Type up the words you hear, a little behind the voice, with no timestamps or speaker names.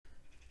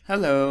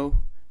Hello,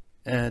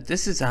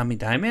 this is Ami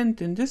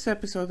Diamond. In this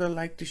episode, I'd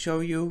like to show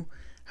you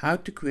how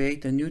to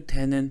create a new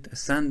tenant, a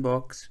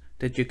sandbox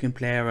that you can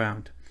play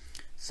around.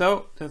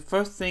 So the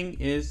first thing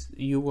is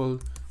you will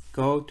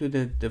go to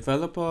the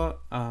developer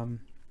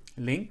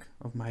link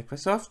of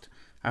Microsoft.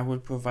 I will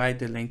provide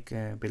the link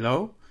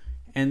below.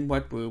 And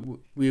what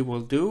we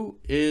will do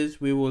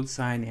is we will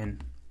sign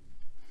in.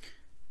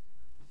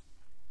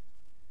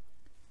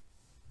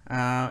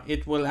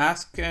 It will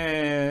ask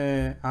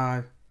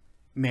our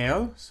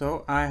mail,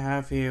 so I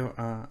have here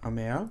a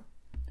mail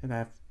that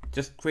I've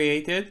just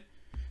created,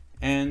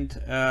 and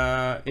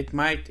it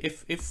might,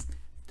 if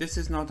this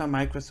is not a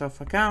Microsoft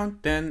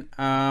account, then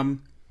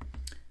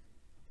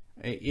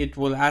it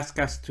will ask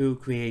us to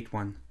create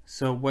one.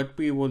 So what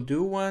we will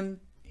do one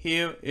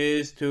here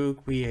is to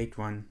create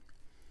one.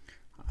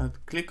 I'll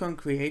click on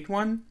create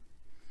one,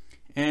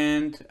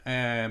 and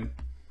I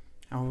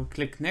will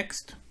click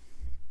next.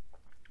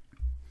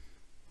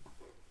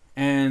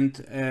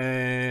 And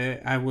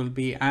I will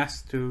be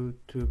asked to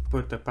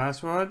put a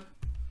password.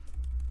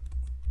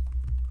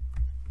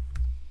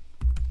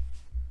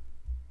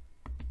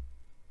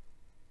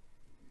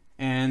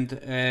 And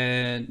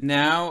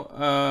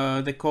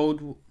now the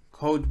code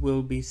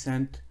will be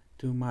sent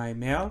to my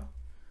mail.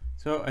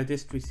 So I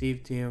just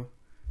received here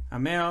a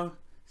mail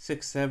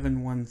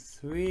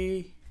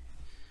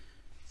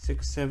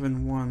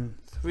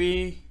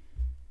 6713,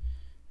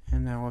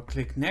 and I will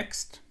click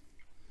next.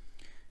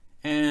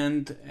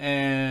 And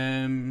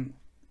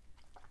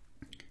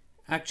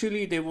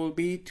actually there will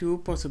be two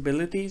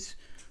possibilities,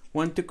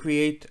 one to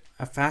create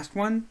a fast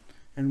one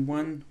and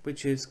one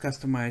which is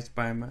customized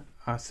by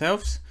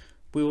ourselves.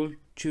 We will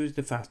choose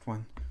the fast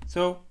one.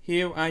 So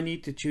here I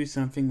need to choose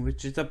something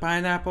which is a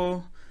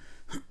pineapple.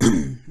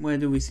 Where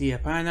do we see a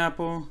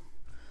pineapple?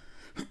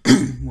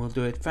 We'll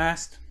do it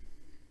fast.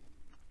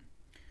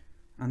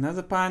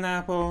 Another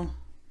pineapple.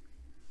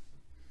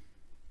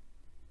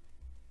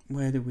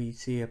 Where do we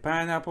see a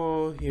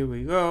pineapple? Here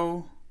we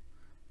go.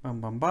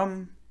 Bum bum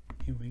bum.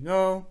 Here we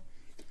go.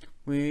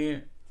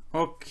 We're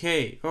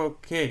okay.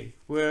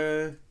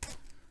 We're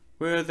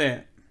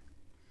there.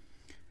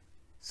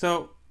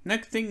 So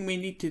next thing we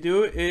need to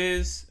do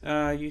is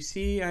you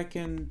see I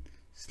can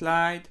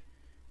slide.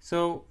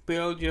 So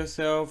build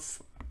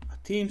yourself a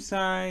team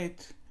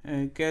site,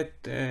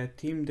 get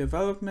team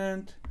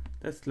development.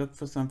 Let's look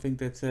for something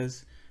that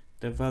says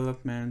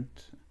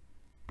development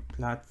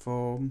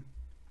platform.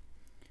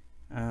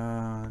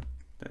 Let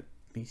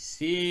me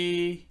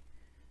see.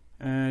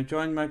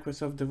 Join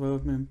Microsoft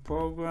Development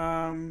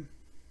Program.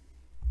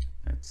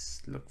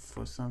 Let's look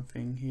for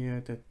something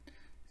here that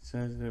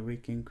says that we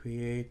can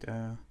create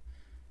a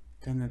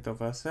tenant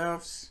of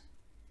ourselves.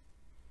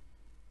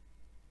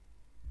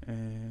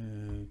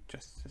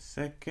 Just a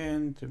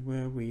second,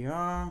 where we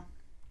are.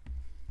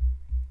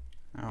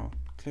 Now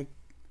click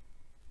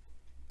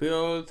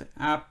build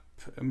app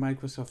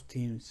Microsoft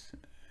Teams.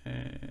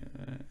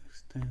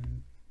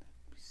 Extend.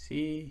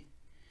 See.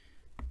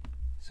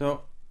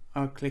 So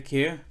I'll click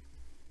here,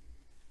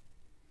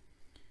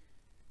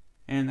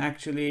 and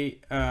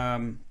actually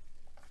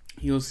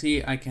you'll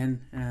see I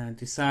can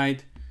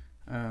decide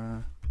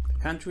the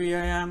country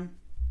I am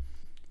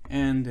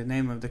and the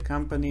name of the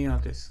company. I'll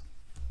just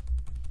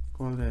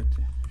call it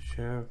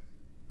Share.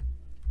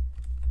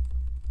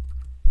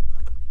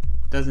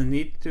 Doesn't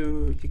need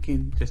to, you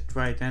can just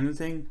write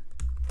anything.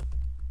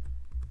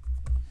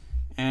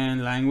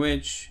 And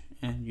language,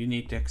 and you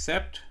need to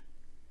accept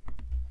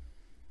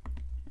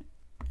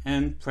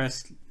and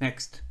press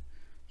next.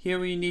 Here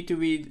we need to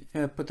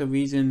put a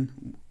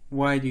reason,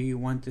 why do you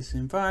want this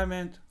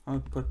environment.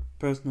 I'll put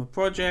personal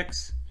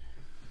projects,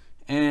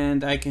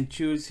 and I can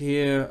choose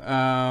here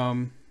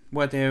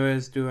what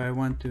areas do I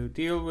want to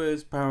deal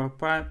with. Power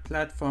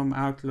Platform,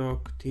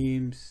 Outlook,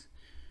 Teams,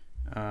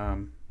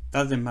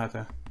 doesn't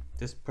matter,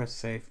 just press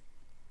save.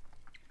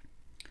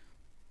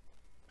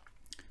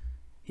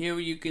 Here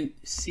you can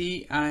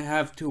see I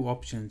have two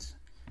options.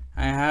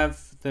 I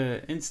have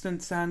the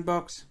instant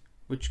sandbox,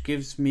 which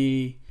gives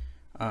me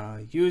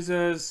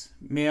users,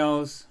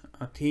 mails,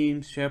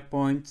 Teams,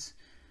 SharePoints,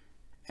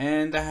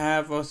 and I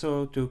have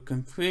also to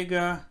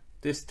configure.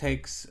 This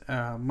takes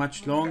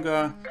much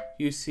longer.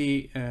 You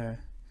see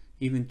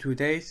even 2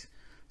 days.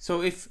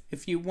 So if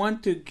you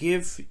want to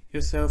give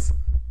yourself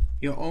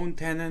your own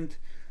tenant,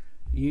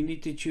 you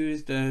need to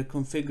choose the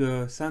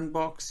configure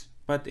sandbox,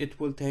 but it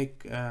will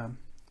take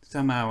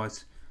some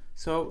hours.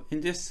 So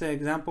in this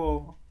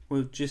example,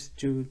 we'll just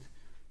choose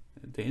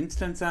the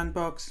instant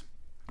sandbox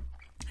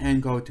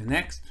and go to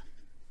next.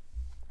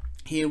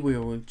 Here we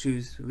will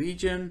choose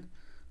region.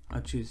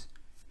 I'll choose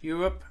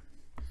Europe.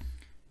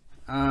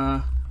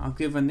 I'll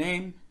give a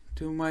name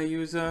to my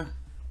user,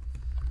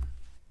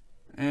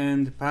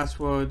 and the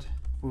password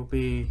will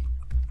be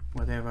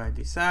whatever I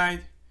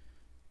decide.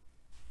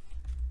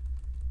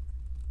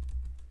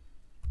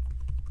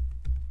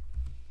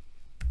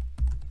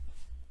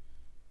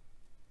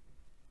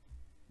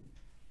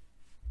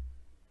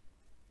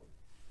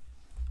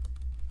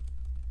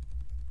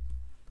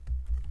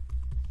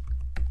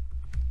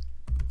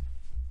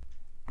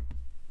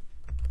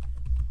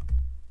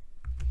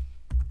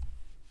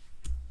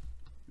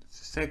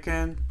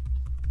 second.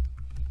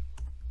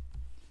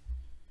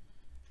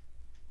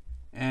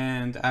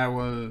 And I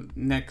will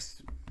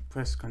next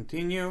press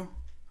continue.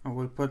 I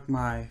will put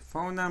my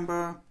phone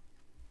number.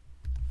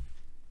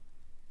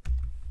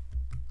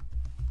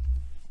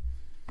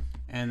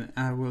 And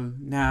I will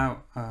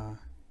now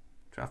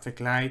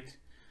traffic light.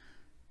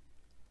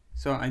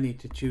 So I need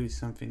to choose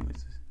something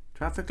with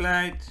traffic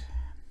light.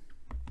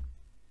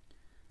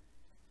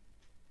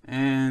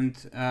 And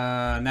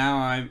now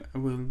I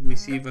will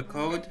receive a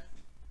code.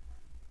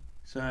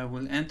 So I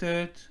will enter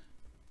it.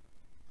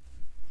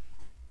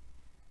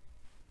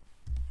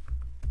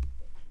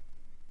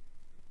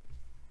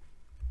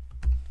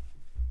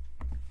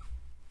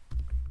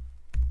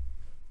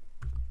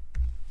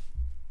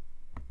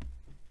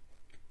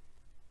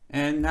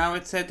 And now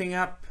it's setting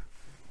up.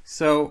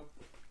 So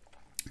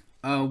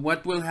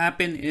what will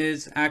happen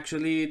is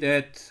actually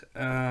that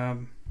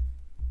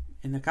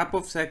in a couple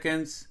of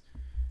seconds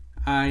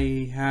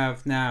I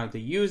have now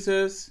the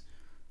users,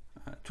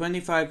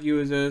 25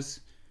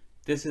 users.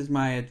 This is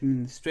my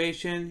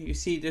administration. You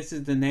see, this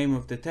is the name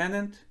of the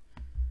tenant,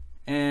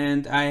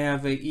 and I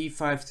have a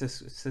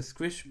E5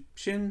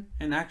 subscription,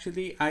 and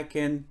actually I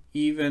can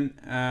even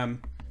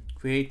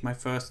create my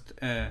first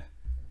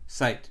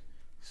site.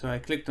 So I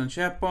clicked on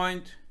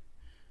SharePoint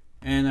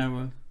and I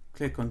will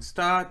click on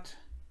start,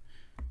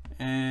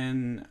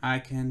 and I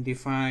can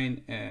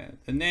define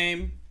the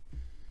name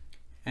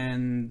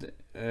and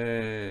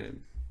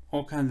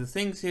all kinds of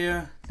things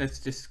here. Let's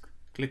just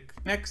click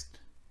next.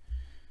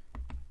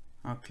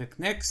 I'll click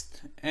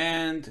next,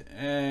 and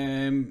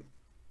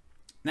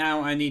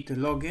now I need to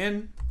log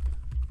in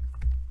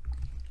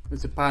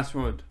with the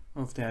password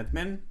of the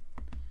admin.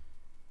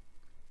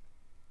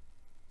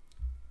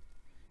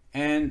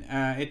 And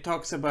it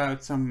talks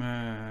about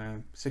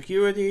some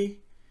security.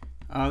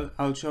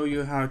 I'll show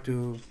you how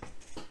to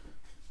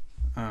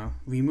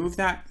remove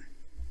that.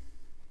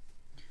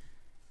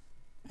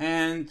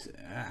 And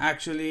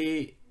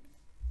actually,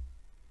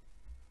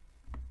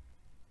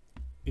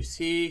 you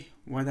see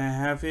what I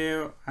have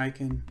here. I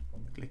can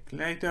click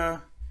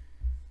later.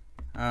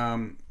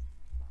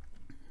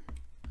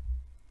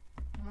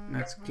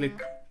 Let's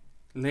click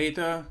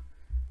later.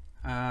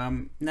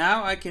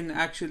 Now I can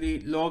actually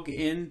log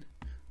in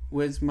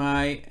with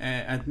my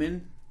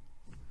admin.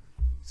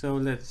 So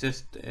let's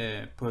just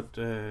put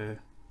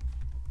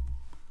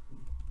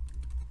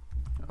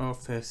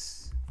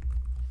office.com.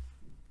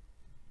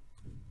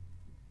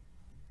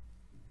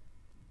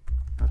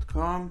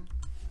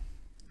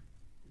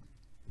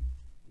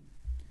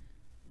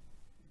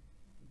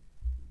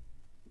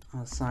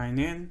 I'll sign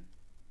in.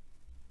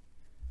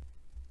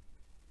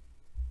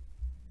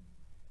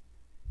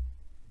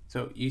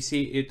 So you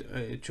see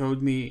it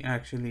showed me,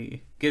 actually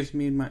it gives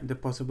me the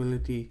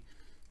possibility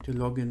to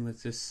log in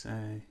with this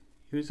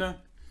user.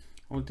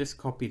 I'll just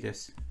copy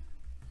this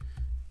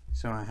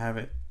so I have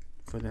it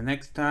for the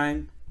next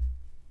time.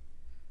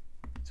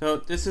 So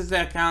this is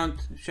the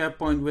account.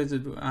 SharePoint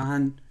Wizard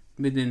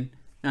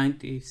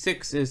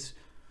 196 is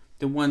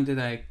the one that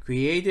I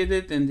created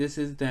it, and this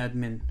is the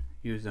admin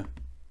user.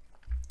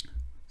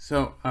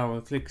 So I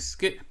will click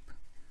skip,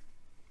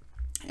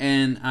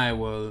 and I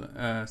will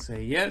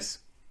say yes.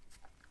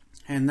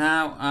 And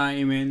now I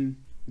am in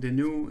the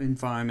new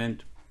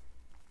environment.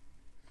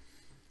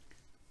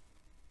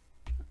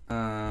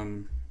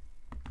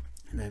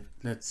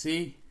 Let's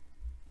see.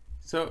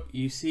 So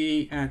you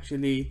see,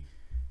 actually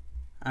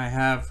I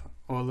have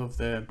all of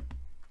the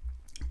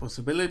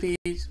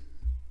possibilities.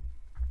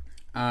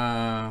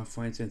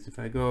 For instance, if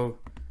I go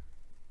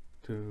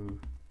to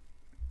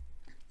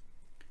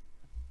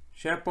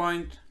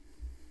SharePoint,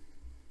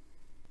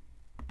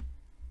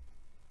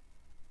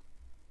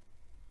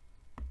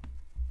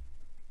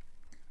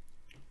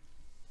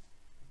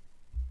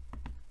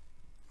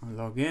 I'll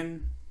log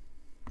in,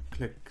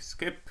 click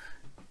skip,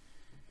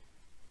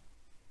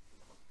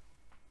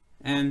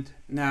 and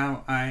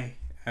now I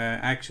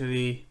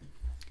actually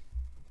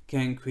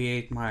can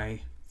create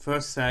my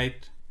first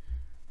site.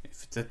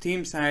 If it's a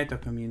team site or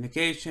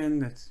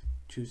communication, let's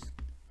choose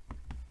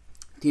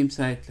team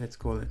site. Let's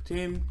call it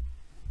team,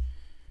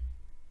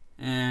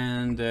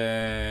 and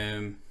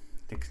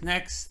click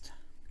next.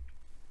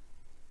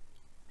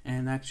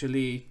 And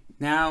actually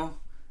now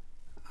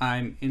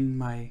I'm in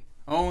my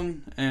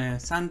own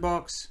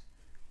sandbox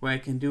where I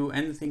can do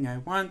anything I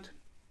want.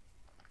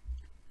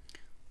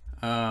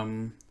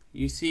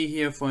 You see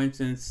here, for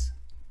instance,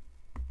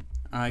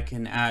 I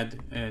can add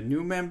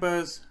new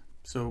members.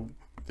 So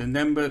the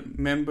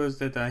members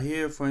that are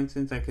here, for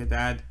instance, I could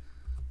add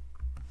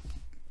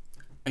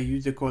a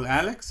user called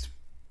Alex.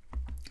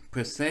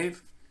 Press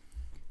save,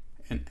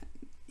 and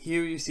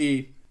here you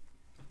see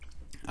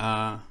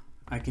I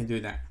can do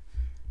that.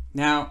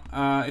 Now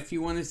if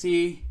you want to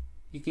see,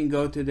 you can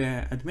go to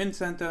the admin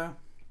center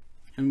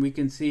and we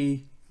can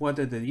see what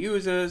are the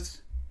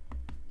users.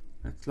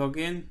 Let's log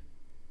in.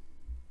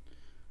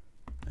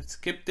 Let's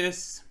skip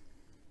this.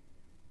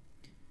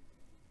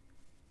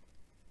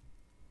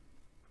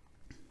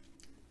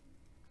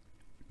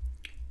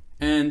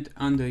 And And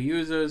under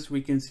users,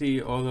 we can see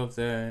all of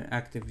the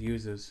active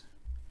users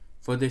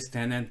for this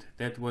tenant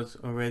that was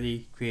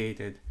already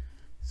created.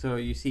 So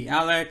you see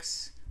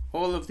Alex,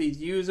 all of these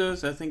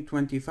users, I think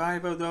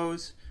 25 of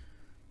those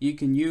you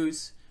can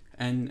use,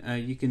 and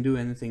you can do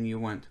anything you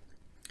want.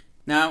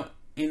 Now,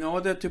 in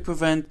order to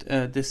prevent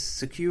this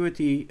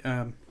security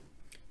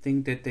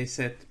thing that they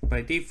set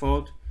by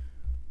default,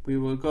 we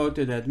will go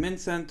to the admin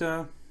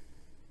center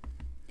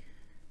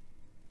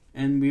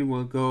and we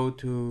will go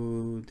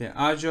to the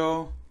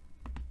Azure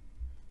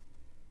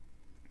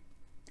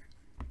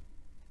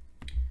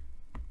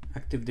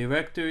Active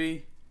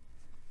Directory.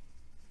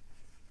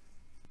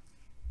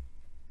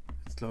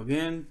 Let's log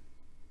in.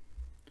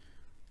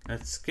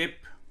 Let's skip.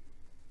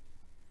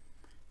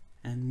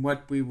 And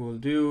what we will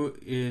do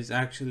is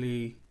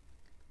actually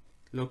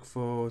look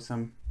for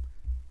some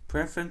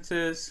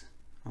preferences.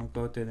 I'll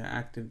go to the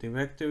Active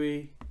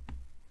Directory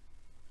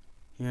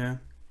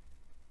here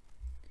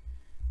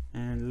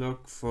and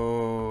look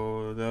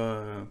for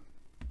the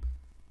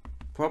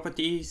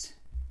properties.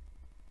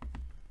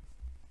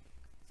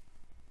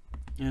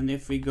 And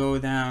if we go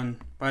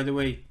down, by the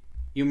way,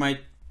 you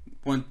might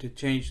want to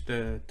change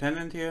the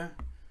tenant here,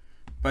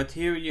 but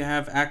here you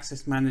have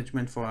access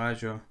management for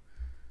Azure.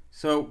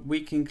 So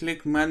we can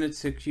click Manage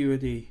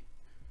Security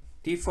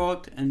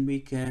Default, and we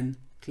can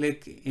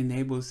click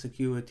Enable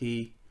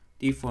Security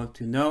Default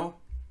to No.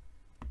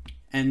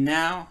 And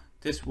now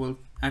this will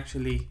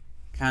actually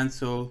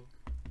cancel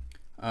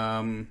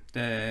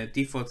the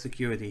default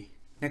security.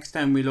 Next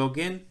time we log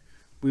in,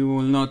 we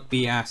will not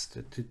be asked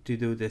to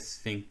do this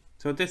thing.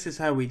 So this is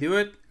how we do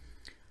it.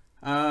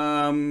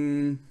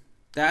 The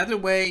other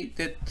way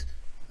that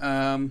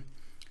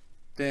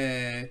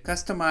the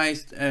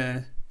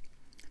customized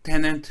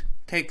tenant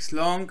takes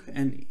long,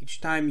 and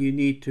each time you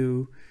need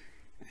to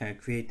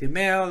create the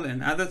mail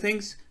and other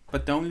things,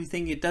 but the only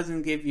thing it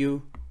doesn't give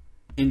you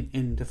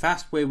in the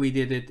fast way we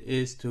did it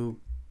is to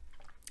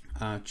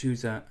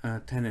choose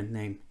a tenant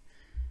name.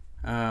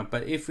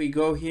 But if we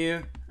go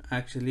here,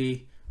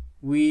 actually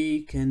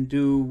we can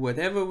do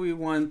whatever we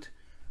want.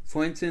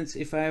 For instance,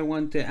 if I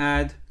want to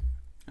add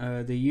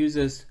the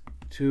users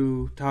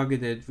to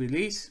targeted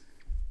release,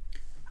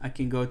 I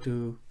can go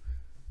to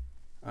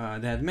the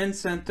admin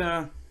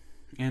center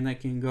and I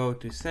can go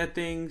to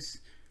settings.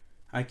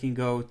 I can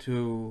go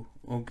to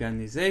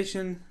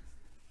organization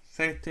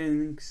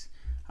settings.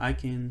 I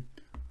can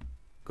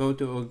go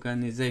to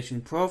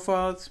organization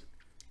profiles,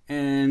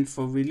 and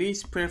for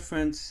release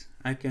preference,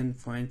 I can,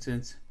 for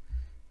instance,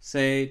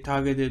 say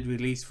targeted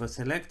release for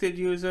selected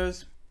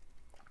users.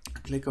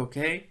 Click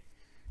OK,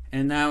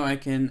 and now I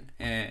can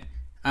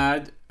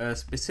add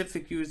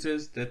specific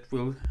users that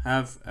will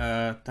have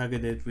a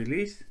targeted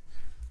release.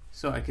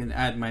 So I can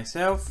add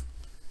myself,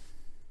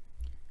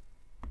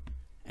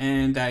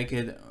 and I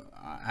could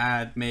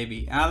add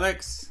maybe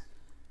Alex,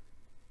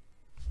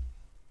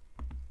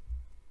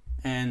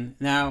 and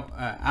now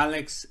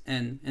Alex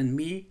and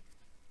me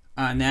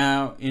are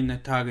now in a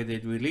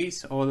targeted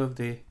release. All of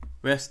the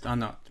rest are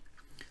not.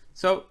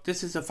 So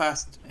this is a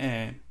fast,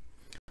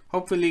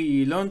 hopefully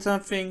you learned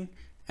something,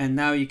 and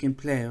now you can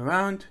play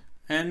around,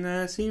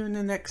 and see you in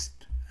the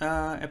next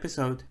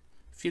episode.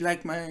 If you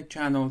like my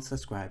channel,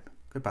 subscribe.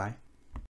 Goodbye.